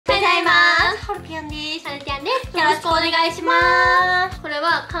さねちゃんです。よろしくお願いします。これ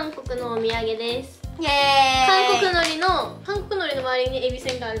は韓国のお土産です。イエーイ。韓国海苔の周りにエビ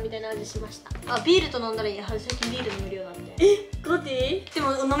せんがあるみたいな味しました。あ、ビールと飲んだらいい。最近ビール飲めるようになって。え、ガティ？で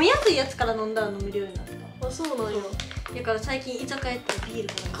も飲みやすいやつから飲んだら飲めるようになった。あ、そうなんよ。だから最近居酒屋行ったらビール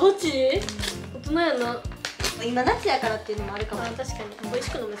がガチ？大人やな。今夏やからっていうのもあるかも。あ、確かに美味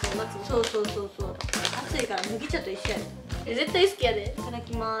しく飲めそう。夏もそうそうそうそう。暑いから麦茶と一緒やで。絶対好きやで。いただ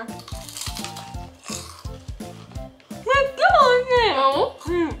きます。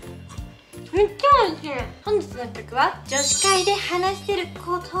めっちゃ美味しい。本日の曲は女子会で話してる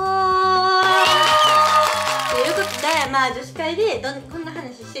ことということで、まあ女子会でこんな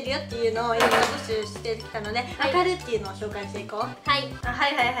話してるよっていうのをいろいろ募集してきたので、分かるっていうのを紹介していこう。はい。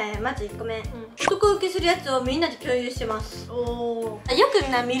まず1個目、男受けするやつをみんなで共有してます。よくみ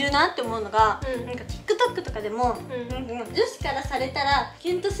んな見るなって思うのが、なんか TikTok とかでも女子からされたら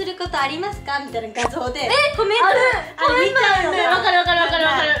キュンとすることありますかみたいな画像でコメントあれ見ちゃうよね。わかる。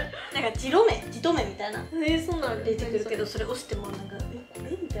なんかじとめみたいなそうなん出てくるけど、それ押してもなんか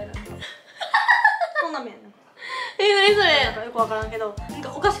みたいなそんな面何それ。なんかよくわからんけど、なん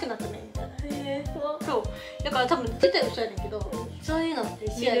かおかしくなったねみたいな。そうだから多分絶対嘘やねんけど、そういうのって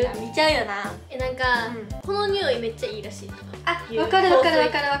一緒やな、見ちゃうよな。なんかこの匂いめっちゃいいらしいとか。あ、わかる。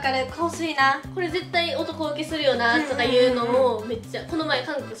香水な。これ絶対男受けするよなとかいうのもめっちゃ。この前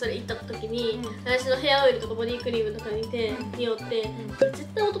韓国それ行った時に私のヘアオイルとかボディクリームとか見て匂って、これ絶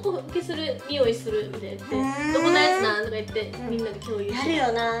対男受けする匂いするみたいな言って、どこのやつなんとか言ってみんなで共有して。や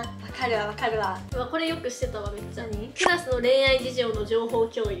るよな。わかるわ。これよくしてたわ。めっちゃクラスの恋愛事情の情報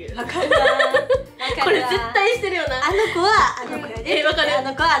共有。わかるわ。これ絶対してるよな。あの子はあの子やで。わかる。あ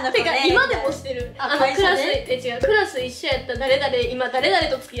の子はあの子で。てか今でもしてる。クラス一緒やった誰々今誰々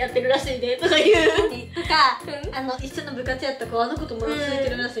と付き合ってるらしいでとか言う。とか一緒の部活やった子あの子とまだ続いて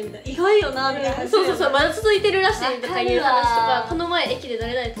るらしいみたいな。意外よなみたいな。そうまだ続いてるらしいとかいう話とか、この前駅で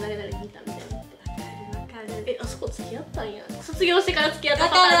誰々と誰々見たみたいな。あそこ付き合ったんや。卒業してから付き合った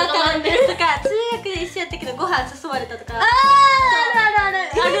パターンとかもあんねん。とか中学で一緒やったけどご飯誘われたとか。あ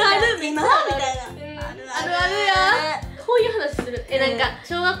る今みたいな。あるや。こういう話する。なんか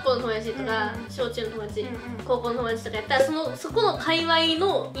小学校の友達とか小中の友達、高校の友達とかやったらそこの界隈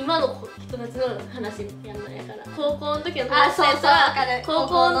の今の人たちの話やんのやから。高校の時の友達やったら高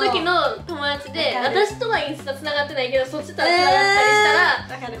校の時の友達で私とはインスタ繋がってないけどそっちとは繋がっ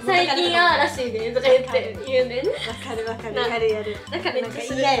たりしたら最近らしいでとか言うねん。わかるやる。だからなんか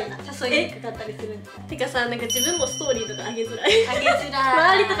嫌よな。誘いにかかったりするんだ。てかさ、なんか自分もストーリーとか上げづらい。周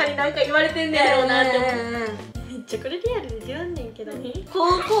りとかになんか言われてんねやろうなって思う。めっちゃこれリアルで言わんねんけど、高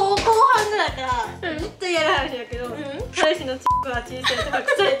校半ぐらいからずっとやる話だけど、彼氏のチップは小さいとか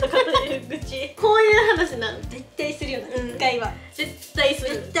臭いとかという愚痴、こういう話なの絶対するよな。1回は絶対す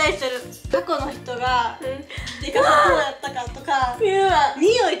る。過去の人がデカさどうやったかとか、匂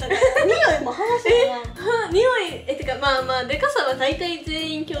いとか匂いも話してるな。匂いてかまあデカさは大体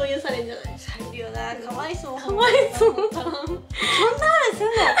全員共有されるんじゃない？されるよな。かわいそう。そんな話すんの？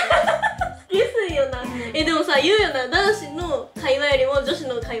ゲスいよな。でもさ、言うよな、男子の会話よりも女子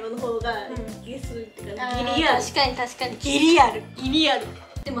の会話の方がゲスってかギリやる。確かにギリやる。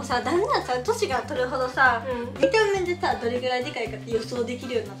でもさ、だんだんさ、年が取るほどさ、見た目でさ、どれぐらいでかいかって予想でき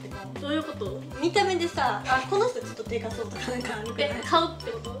るようになってくる。どういうこと？見た目でさ、この人ちょっとでかそうとかなんかあるくない？顔っ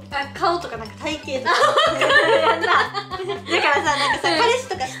てこと？顔とかなんか体型とか。だからさ、なんかさ、彼氏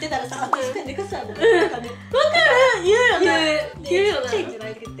とか知ってたらさ、確かにでかそうやなとかね。わかる。言うよな。ちっちゃいんじゃな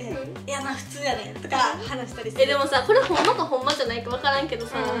いって言って、いやまあ普通やねとか話したりする。でもさ、これほんまかほんまじゃないかわからんけど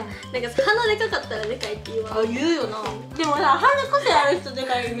さ、なんか鼻でかかったらでかいって言うわ。言うよな。でもさ、鼻個性ある人で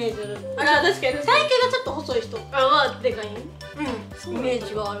かいイメージある。確かに体型がちょっと細い人はでかいん。イメー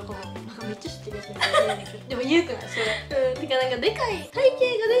ジがあるかも。なんかめっちゃ知ってるやつみたいな。でも言うくないそれ。てかなんかでかい体型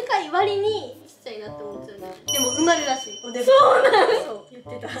がでかい割にちっちゃいなって思っちゃうね。でも生まれるらしい。そうなの。そう言っ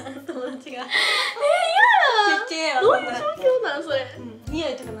てた友達が。嫌だ。どういう状況なんそれ。匂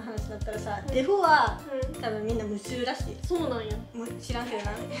いとかの話だったらさ、デフォは多分みんな無臭らしい。そうなんや。知らんけど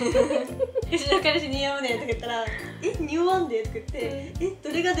な。吉田彼氏似合うねとか言ったら、匂わんでとか言って、ど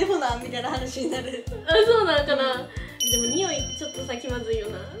れがデフォなんみたいな話になる。そうなんかな。でも匂いちょっとさ気まずいよ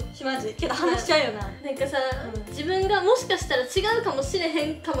な。気まずいけど話しちゃうよな。なんかさ、自分がもしかしたら違うかもしれへ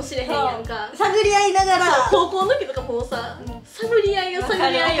んやんか。探り合いながら。高校の時とかもさ、探り合いよな。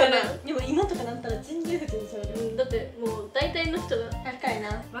でも今とかなったら全然普通にしゃべる。だってもう大体の人が高い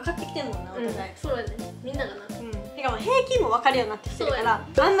な。分かってきてんもんなお互い。そうやね。みんながな。てかもう平均も分かるようになってきてるから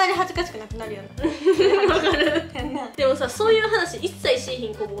あんまり恥ずかしくなくなるような分かるでもさ、そういう話一切しひ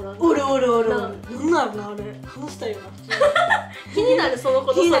ん子もおらん。おるなんなるな、あれ話したいよな気になる、その子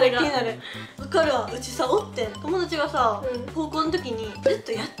のそれが気になる分かるわ。うちさおってん友達がさ、高校の時にずっ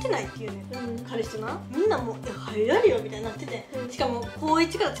とやってないっていうね、彼氏とな、みんなもう入られよみたいになってて、しかも高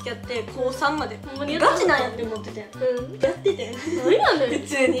1から付き合って高3までガチなんやって思っててやってて何やねん普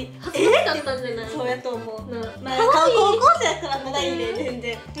通に恥ずかしかったんじゃない？そうやと思う。まあ高校生やったらまだいいね全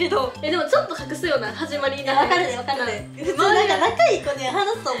然けど、でもちょっと隠すような始まり分かるで分かるで、普通なんか仲いい子で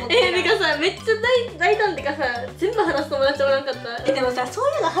話すと思っててかさ、めっちゃ大胆ってかさ、全部話す友達おらんかった？でもさ、そ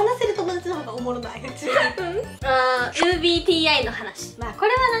ういうの話せる友達の方がおもろない普通にMBTI の話。まあこ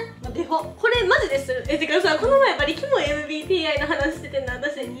れはな、デフォこれマジでする。てかさ、この前バリキも MBTI の話しててんな、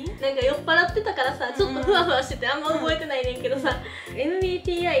私になんか酔っ払ってたからさ、ちょっとふわふわしててあんま覚えてないねんけどさ、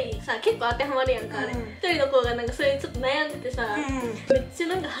MBTI さ、結構当てはまるやんか、あれ。一人の子がなんかそれちょっと悩んでてさ、めっちゃ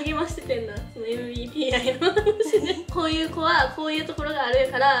なんか励ましててんな、その MBTI の話でこういう子はこういうところがある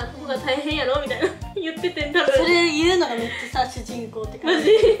からここが大変やろみたいな言っててん。多分それ言うのがめっちゃさ、主人公って感じ。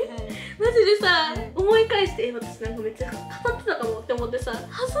マジでさ、思い返して私なんかめっちゃ語ってたかもって思ってさ、は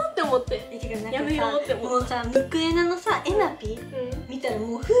ずって思ってやめようって思って。もうさ、ムクエナのさ、エナピ見たら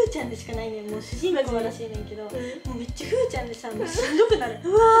もうふーちゃんでしかないねん。もう主人公らしいねんけど、もうめっちゃふーちゃんでさ、もうしんどくなる。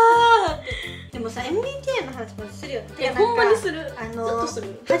うわーって。でもさ、MBTI の話もするよね。ほんまにする。ずっとす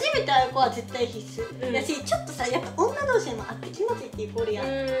る。初めて会う子は絶対必須だし、ちょっとさ、やっぱ女同士でも会って気持ちいいっていう子おるやん。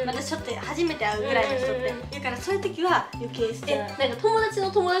またちょっと初めて会うぐらいの人ってだから、そういう時は余計しちゃう。なんか友達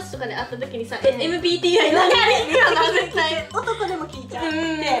の友達とかで会った時にさ、MBTI 何や絶対男でも聞いちゃう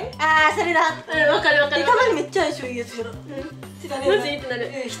で、ああそれだって。分かる分かる。たまにめっちゃ相性いいやつやろ。マジってな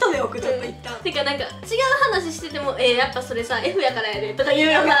る。一目置くちょっと言った。てかなんか違う話しててもやっぱそれさ F やからやでとか言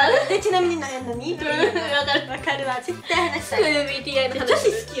うよな。でちなみに悩んだにとか言う。分かる分かるわ。絶対話したい。MBTI の話。女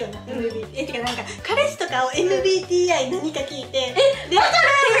子好きよな MBTI。てかなんか彼氏とかを MBTI 何か聞いて、で分かる。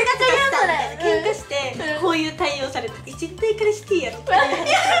喧嘩してこういう対応された。絶対彼氏 T やろとか。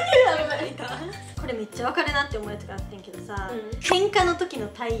これめっちゃ分かるなって思うやつがあってんけどさ、喧嘩の時の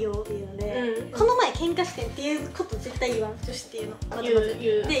対応っていうので、この前喧嘩してんっていうこと絶対言わん、女子っていうの言う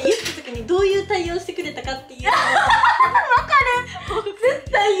で、言った時にどういう対応してくれたかっていうの分かる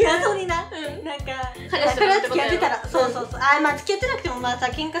絶対言わずにな。なんか彼氏と付き合ってたら、そうそうそう、まあ付き合ってなくてもまあさ、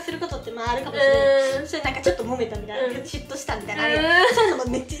喧嘩することってまああるかもしれない。それなんかちょっと揉めたみたいな、嫉妬したみたいな、そういうのも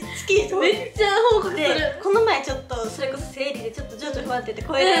めっちゃ好きでしょ。めっちゃ報告する。でこの前ちょっとそれこそ生理でちょっと情緒不安定で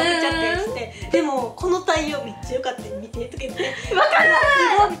声で送っちゃってって、でもこの対応めっちゃ良かったよ見てとか言って、分かる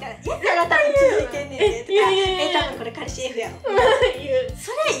すごいみたいな、やったら多分続いてんねんねとか、多分これ彼氏 F やろそ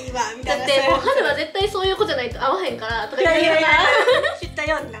れいいわみたいな。だってもう春は絶対そういう子じゃないと合わへんからとか言うよな。知った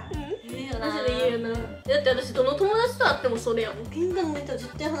よんな。マジで言うよな。だって私どの友達と会ってもそれやもん。喧嘩のネタ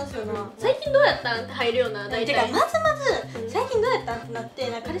絶対話すよな。最近どうやったんって入るよな。大体てかまず最近どうやったんってなっ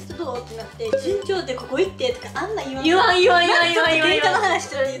て、彼氏とどうってなって、順調でここ行ってとかあんな言わん。言わん喧嘩の話し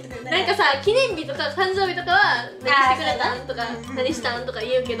てるとか。なんかさ、記念日とか誕生日とかは何してくれたんとか何したんとか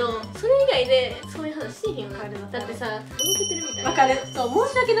言うけど、それ以外でそういう話しへんよな。だってさ、とろけてるみたいな。わかる。そう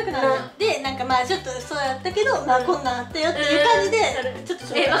申し訳なくなる。でなんかまあちょっとそうやったけど、まあこんなんあったよっていう感じでちょっと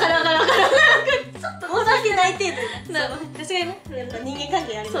わかるわかるわかる。ちょっと申し訳ない程度に。さすがにね、やっぱ人間関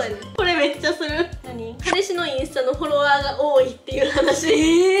係ありますよね。これめっちゃする。何？彼氏のインスタのフォロワーが多いっていう話。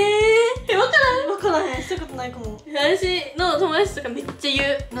わからへん。したことないかも。私の友達とかめっちゃ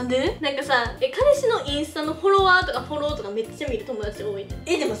言う。なんで？なんかさ、彼氏のインスタのフォロワーとかフォローとかめっちゃ見る友達多い。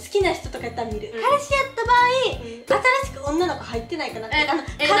でも好きな人とかやったら見る。彼氏やった場合、新しく女の子入ってないかなって数あ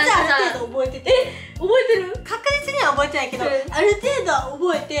る程度覚えてて。覚えてる？確実には覚えてないけど、ある程度は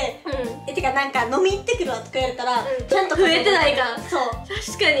覚えて、てかなんか飲み行ってくるわとか言われたら、ちゃんと増えてないか。そう。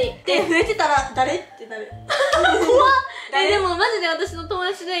確かに。で、増えてたら誰ってなる。怖っ。でもマジで私の友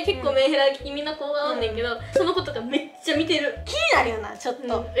達で結構メンヘラ気味な子がおんねんけど、その子とかめっちゃ見てる。気になるよな、ちょっと。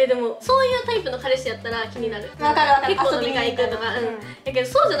でもそういうタイプの彼氏やったら気になる。わかるわかる。結構飲み会行くとか。だけど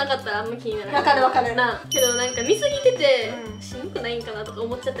そうじゃなかったらあんま気にならない。わかるわかる。けどなんか見すぎててしんどくないんかなとか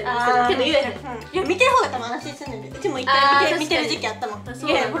思っちゃったりするけど言えへん。いや見てる方が多分安心するんだよ。うちも一回見てる時期あったもん。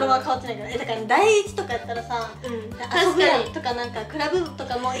いやフォロワー変わってないから。だから第一とかやったらさ、遊ぶやんとかなんかクラブと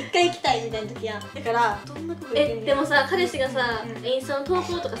かも一回行きたいみたいな時やん。だからどんな子がいてんねん。でもさ、彼氏がさインスタの投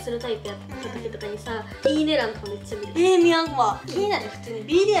稿とかするタイプやった時とかにさ、いいね欄とかめっちゃ見る。見やんわ。気になる。普通に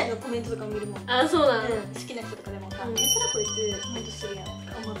B リアルのコメントとかも見るもん。あ、そうなの。好きな人とかでもさ、やったらこいつコメントするやんと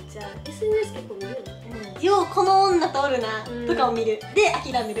か思っちゃう。 SNS 結構見るよね。ようこの女とおるなとかを見る。で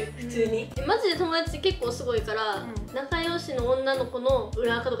諦める。普通にマジで友達結構すごいから仲良しの女の子の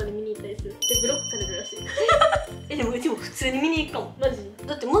裏垢とかで見に行ったりする。でブロックされるらしい。でもうちも普通に見に行くかも。マジ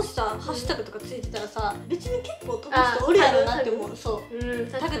だってもしさハッシュタグとかついてたらさ、別に結構飛ぶ人おるやろなって思う。そう、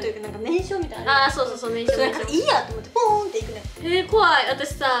タグというかなんか名称みたいな。ああ、そうそうそう、名称。なんかいいやと思ってポーンっていくね。怖い。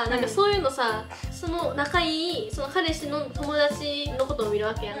私さ、なんかそういうのさ、その仲いいその彼氏の友達のことを見る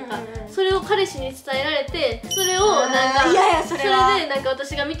わけやんか。それを彼氏に伝えられて、それをなんかそれでなんか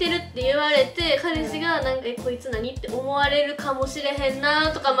私が見てるって言われて、彼氏がなんかこいつ何って思われるかもしれへん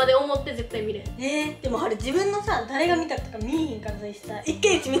なとかまで思って絶対見れへん。でもあれ自分のさ誰が見たとか見えへんからさ、一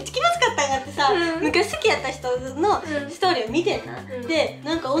回うちめっちゃ気まずかったんやってさ、昔好きやった人のストーリーを見てんな。で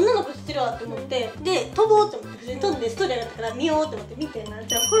なんか女の子知ってるわって思って、で飛ぼうって思って普通に飛んでストーリー上がったから見ようって思って見てんな。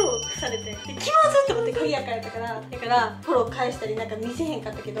じゃあフォローされて、で気まずいって思って鍵開かれたから、だからフォロー返したりなんか見せへんか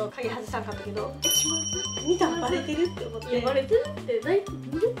ったけど、鍵外さんかったけど、気まずい見たらバレてるって思って。バレてるってない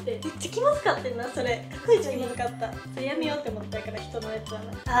見るってめっちゃ気まずかったよな、それ。かっこいい気まずかった。それやめようって思ったから、人のやつは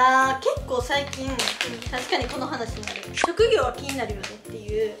な。結構最近確かにこの話になる。職業は気になるよねって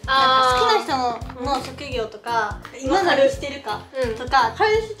いう、なんか好きな人の職業とか、今何してるかとか、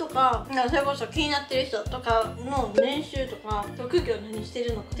彼氏とかなんかそれこそ気になってる人とかの年収とか、職業何して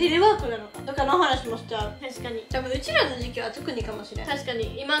るのか、テレワークなのかとかの話もしちゃう。確かに。多分うちらの時期は特にかもしれない。確か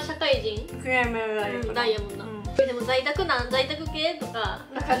に。今社会人ダイヤモンド。でも在宅系とか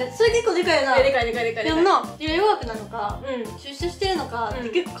だからそれ結構でかいな。でかいでもな、テレワークなのか出社してるのかって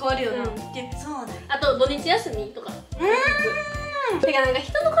結構変わるよな。そうだよ。あと土日休みとか。てかなんか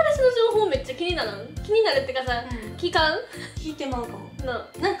人の彼氏の情報めっちゃ気になるってかさ、聞いてまうかも。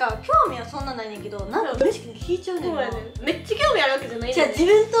なんか興味はそんなないねんけど、なんか無意識に聞いちゃうねんな。めっちゃ興味あるわけじゃない。じゃあ自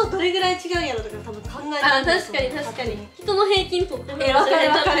分とどれぐらい違うんやろとか多分考えてる。確かに人の平均取ってる。わか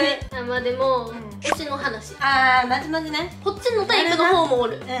る。まあでも推しの話。マジね。こっちのタイプの方もお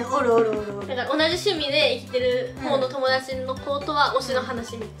る。おる。だから同じ趣味で生きてる方の友達の子とは推しの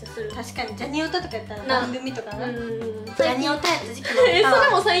話めっちゃする。確かにジャニオタとかやったら番組とかな。ジャニオタやった時期それ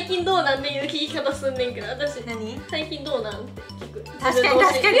も最近どうなんっていう聞き方すんねんけど、私最近どうなんって聞く。確かに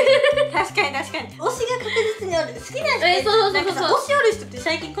推しが確実におる。好きな人なんかさ、推しおる人って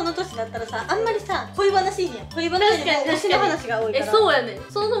最近この年だったらさ、あんまりさ恋話に恋話に推しの話が多いから。そうやねん。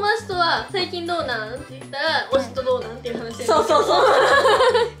その友達とは最近どうなんって言ったら推しとどうなんっていう話。そう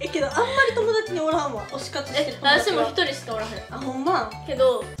けどあんまり友達におらんわ、推し活してる友達。私も一人しかおらへん。ほんま。け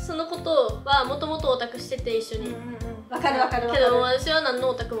どそのことはもともとオタクしてて一緒に。わかる。けど私は何の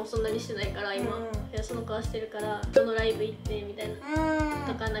オタクもそんなにしてないから今。その子はしてるからどのライブ行ってみたいな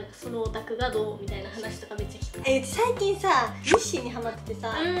とか、なんかそのオタクがどうみたいな話とかめっちゃ聞く。最近さニッシーにハマってて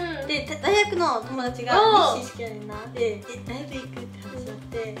さ、で大学の友達がニッシー好きやねんな。でライブ行くって話になっ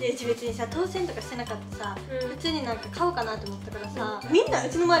て、でうち別にさ当選とかしてなかったさ、普通になんか買おうかなって思ったからさ、みんなう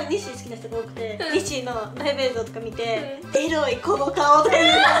ちの周りニッシー好きな人が多くて、ニッシーのライブ映像とか見てエロいこの顔とか言う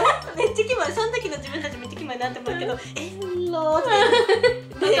のめっちゃキモい。その時の自分たちめっちゃキモいなって思うけど、エロって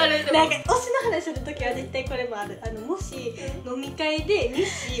なんか推しの話する時は絶対これもある。もし飲み会でニッ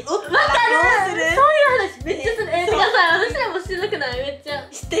シーおったらどうする？そういう話めっちゃする。てかさ、私らもしてなくない？めっちゃ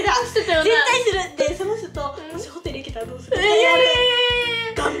知ってたよな。絶対する。でその人ともしホテル行けたらどうする？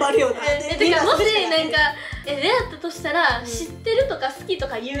頑張るよな。てかもしなんか出会ったとしたら知ってるとか好きと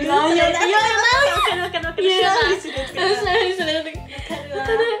か言うよな。わかる。言うな。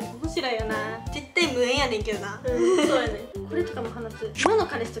面白いよな。絶対無縁やねんけどな。そうやね。これとかも話す。今の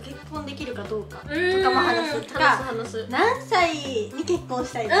彼氏と結婚できるかどうかとかも話す。とか話す。何歳に結婚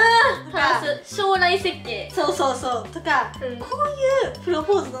したいとか話す。将来設計。そうとか、こういうプロ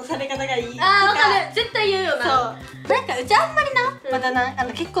ポーズのされ方がいいとか。わかる。絶対言うよな。なんかうちあんまりな、まだな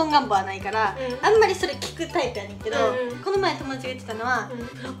結婚願望はないからあんまりそれ聞くタイプやねんけど、この前友達が言ってたのは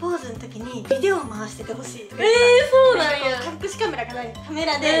プロポーズの時にビデオを回しててほしいとか。そうなんや。隠しカメラか何カメ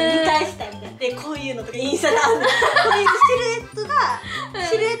ラで見返したいみたいな。でこういうのとかインスタであるの。こういう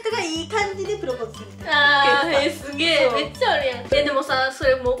シルエットがいい感じでプロポーズするみたいな。すげえめっちゃあるやん。でもさ、そ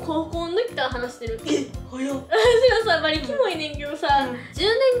れもう高校の時から話してる。早っ。私はさバリキモいねんけどさ、10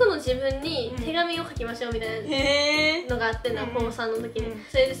年後の自分に手紙を書きましょうみたいなのがあってんな、高3の時に。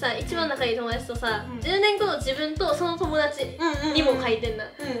それでさ、一番仲いい友達とさ、10年後の自分とその友達にも書いてんな。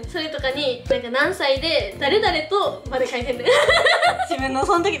それとかになんか何歳で誰々とまで書いてんねん。自分の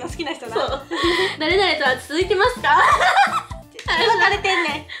その時の好きな人な。そう。誰々とは続いてますか？別れてんね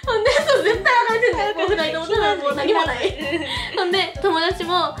ん。ほんでそう絶対別れてんねん。2人とも多分もう何もない。ほんで友達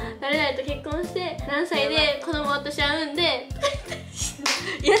も誰々と結婚して何歳で子供を私は産んで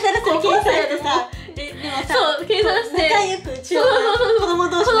やったらそれ計算してさ、でもさ、そう計算して仲良くうちを子供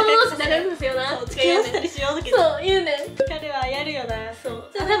同士仲良くするよな。付き合わせたりしようだけど。そう言うねん。わかるわ。さやるよな。そ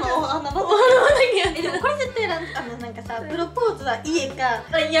う。でもお花畑でもこれ絶対なんかさプロポーズは家か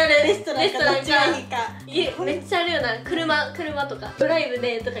やるレストランかどっちがいいか。家めっちゃあるよな。車とかドライブ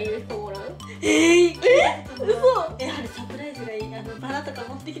でとか言う人もおらん。嘘。あれサプライズがいい。バラとか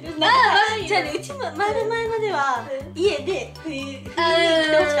持ってきてる。じゃあね、うちも前までは家で冬来てほ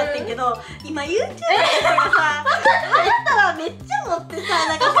しかったんけど、今 YouTube とかさ流行ったらめっちゃ持ってさ、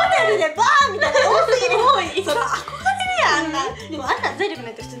なんかホテルでバーンみたいな多すぎる。そう憧れるやん、あんな。でもあんな財力な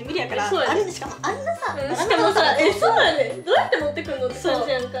いと普通に無理やから。あれしかもあんなさ、しかもさ、そうやね。どうやって持ってくんのって感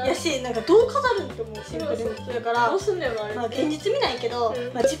じやんか。やし、なんかどう飾るんって思うシンプルに。それからどうすんだよあれ。まあ現実見ないけど、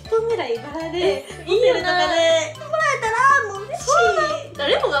まあ10分ぐらいバラでホテルとかでもらえたらもう嬉しい。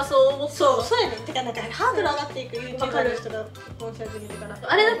誰もがそう思って。そうやねん。てかなんかハードル上がっていく YouTuber の人が結婚し始めてから。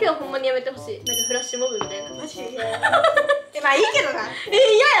あれだけはほんまにやめてほしい。なんかフラッシュモブみたいな。マジでまあいいけどな。嫌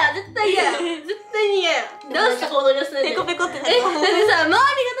や、絶対嫌や。絶対に嫌や。ダンスとか踊り出すねん。ペコペコってなる。だってさ、周りが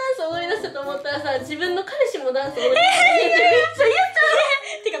ダンス踊り出したと思ったらさ、自分の彼氏もダンス踊り出すめっちゃ言っちゃう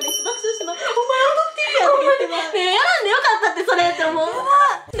ね。てかめっちゃ爆笑してます。お前踊ってるやんって言ってます。ねえ、やらんでよかったってそれって思う。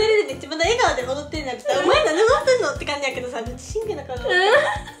それでめっちゃまだ笑顔で踊ってんだってお前何踊ってんのって感じやけどさ、めっちゃ真剣な顔で。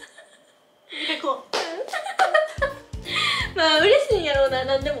こうまあ嬉しいんやろうな、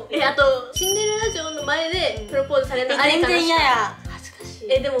なんでも。あとシンデレラ城の前でプロポーズされるのありかな。全然嫌や。恥ずかしい。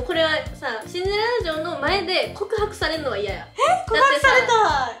でもこれはさ、シンデレラ城の前で告白されるのは嫌や。告白され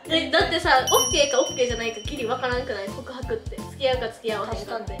たい。だってさ、オッケーかオッケーじゃないかギリわからんくない？告白って付き合うか付き合わへん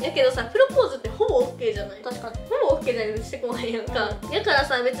かって。やけどさ、プロポーズってほぼオッケーじゃない？確かに。ほぼオッケーじゃないとしてこないやんか。やから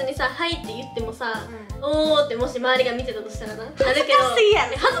さ、別にさ、はいって言ってもさ、おーってもし周りが見てたとしたらな、恥ずかしいやん。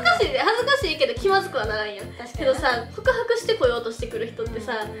恥ずかしいけど気まずくはならんやん。けどさ、告白してこようとしてくる人って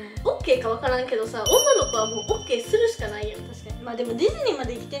さ、オッケーかわからんけどさ、女の子はもうオッケーするしかないやん。確かに。まあでもディズニーま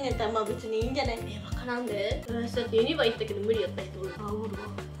で生きてんやったらまあ別にいいんじゃない？わからんで。私だってユニバ行ったけど無理やった人おる。あ、おるわ。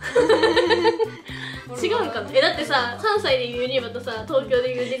違うんかな。だってさ、関西で言うユニバとさ、東京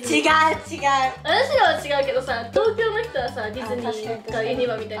で言うディズニー。違う。私らは違うけどさ、東京の人はさ、ディズニーかユニ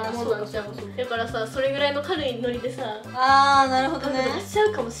バみたいなもんなんちゃう。だからさ、それぐらいの軽いノリでさ、あーなるほどね。しちゃ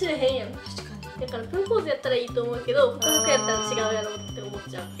うかもしれへんやん。確かに。だからプロポーズやったらいいと思うけど、告白やったら違うやろって思っ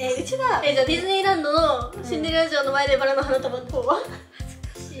ちゃう。うちはじゃあディズニーランドのシンデレラ城の前でバラの花束の方は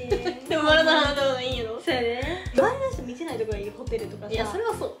でもバラの花束がいいんやろ。そうやね。周りの人見てないとこがいい。ホテルとかさ。いや、それ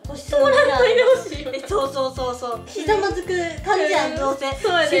はそう。個室もらっといてほしいよ。そうひざまずく感じやん。どうせシ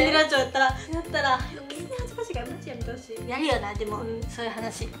ンデレラ城やったら余計に恥ずかしいからマジやめてほしい。やるよな。でもそういう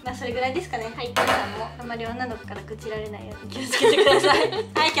話、まあそれぐらいですかね。はい、皆さんもあんまり女の子から愚痴られないように気をつけてください。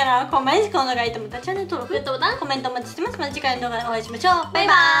はい、キャラはこんまりこの動画がいいと思ったらチャンネル登録、グッドボタン、コメントお待ちしてます。また次回の動画でお会いしましょう。バイ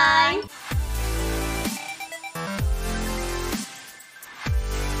バーイ。